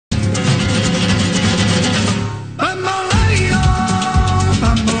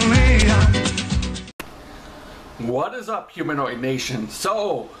What is up, Humanoid Nation?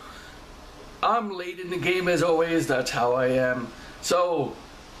 So, I'm late in the game as always, that's how I am. So,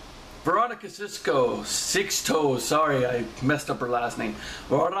 Veronica Sixtos, sorry I messed up her last name.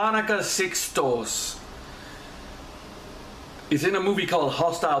 Veronica Sixtos is in a movie called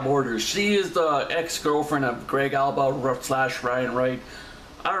Hostile Borders. She is the ex-girlfriend of Greg Alba / Ryan Wright.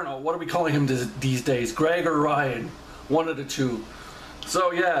 I don't know, what are we calling him these days? Greg or Ryan? One of the two.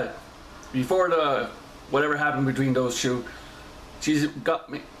 So yeah, before the whatever happened between those two, she's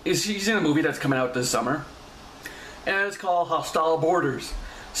in a movie that's coming out this summer, and it's called Hostile Borders.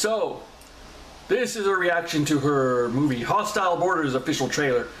 So this is a reaction to her movie Hostile Borders official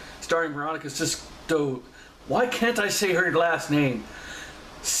trailer, starring Veronica Sixtos. Why can't I say her last name?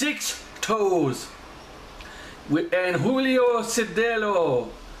 Sixtos and Julio Cedillo.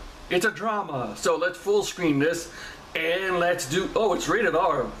 It's a drama, so let's full screen this and let's do. Oh, it's rated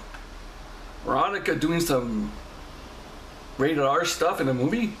R. Veronica doing some rated R stuff in a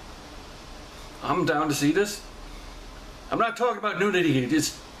movie. I'm down to see this. I'm not talking about nudity,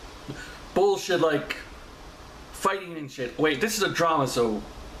 it's bullshit like fighting and shit. Wait, this is a drama, so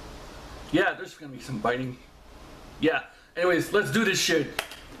yeah, there's gonna be some fighting. Yeah, anyways, let's do this shit.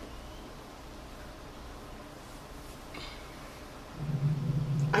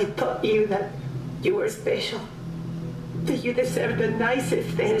 I taught you that you were special, that you deserve the nicest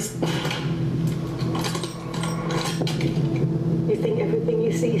things. You think everything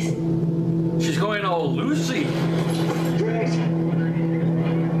you see is... She's going all Lucy.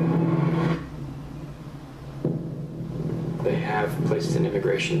 They have placed an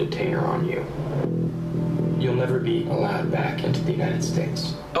immigration detainer on you. You'll never be allowed back into the United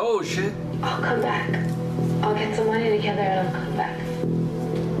States. Oh shit. I'll come back. I'll get some money together and I'll come back.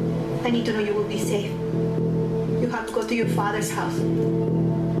 I need to know you will be safe. You have to go to your father's house.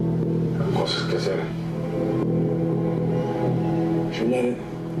 Cosas que hacer. Janet,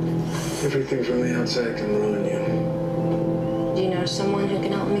 everything from the outside can ruin you. Do you know someone who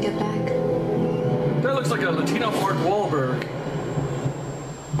can help me get back? That looks like a Latino Mark Wahlberg.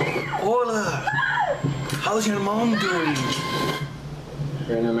 Hola. How's your mom doing?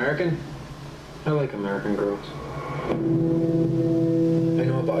 You're an American? I like American girls. I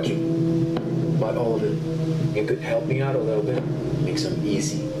know about you. Not all of it. You could help me out a little bit. Make some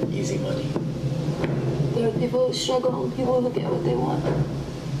easy money. There are people who struggle and people who get what they want.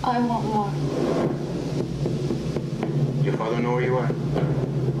 I want more. Your father know where you are?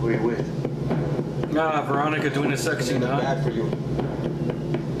 Who are you with? Nah, Veronica doing a sexy It's now. bad for you.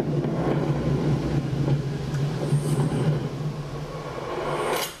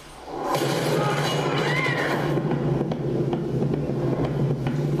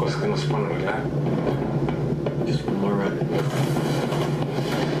 Cosas que no se pueden arreglar. Just one more run.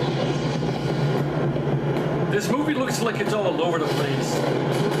 This movie looks like it's all over the place.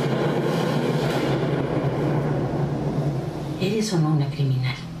 ¿Eres o no una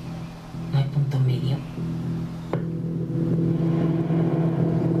criminal? No hay punto medio.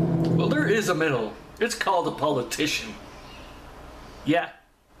 Well, there is a middle. It's called a politician. Yeah.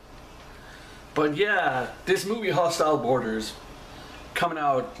 But yeah, this movie Hostile Borders coming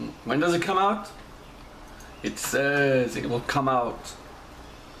out. When does it come out? It says it will come out.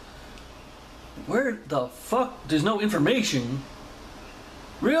 Where the fuck? There's no information.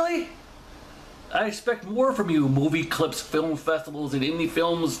 Really? I expect more from you, Movie Clips, Film Festivals, and Indie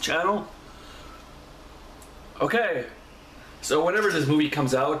Films channel. Okay. So whenever this movie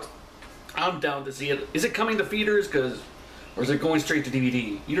comes out, I'm down to see it. Is it coming to theaters? Or is it going straight to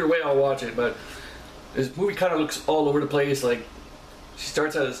DVD? Either way, I'll watch it. But this movie kind of looks all over the place. Like, she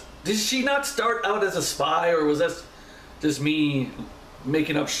starts as... Did she not start out as a spy, or was that just me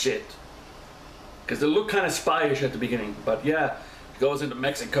making up shit? Because it looked kind of spyish at the beginning. But yeah, she goes into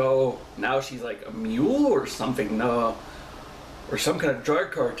Mexico. Now she's like a mule or something. No. Or some kind of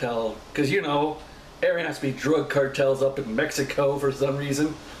drug cartel. Because, you know, there has to be drug cartels up in Mexico for some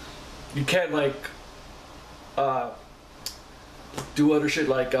reason. You can't, like, do other shit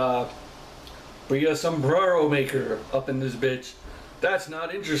like, be a sombrero maker up in this bitch. That's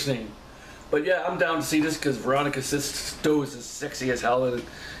not interesting. But yeah, I'm down to see this because Veronica Sixtos is sexy as hell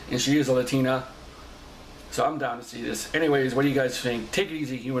and she is a Latina. So I'm down to see this. Anyways, what do you guys think? Take it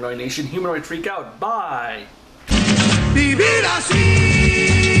easy, Humanoid Nation. Humanoid Freak out. Bye!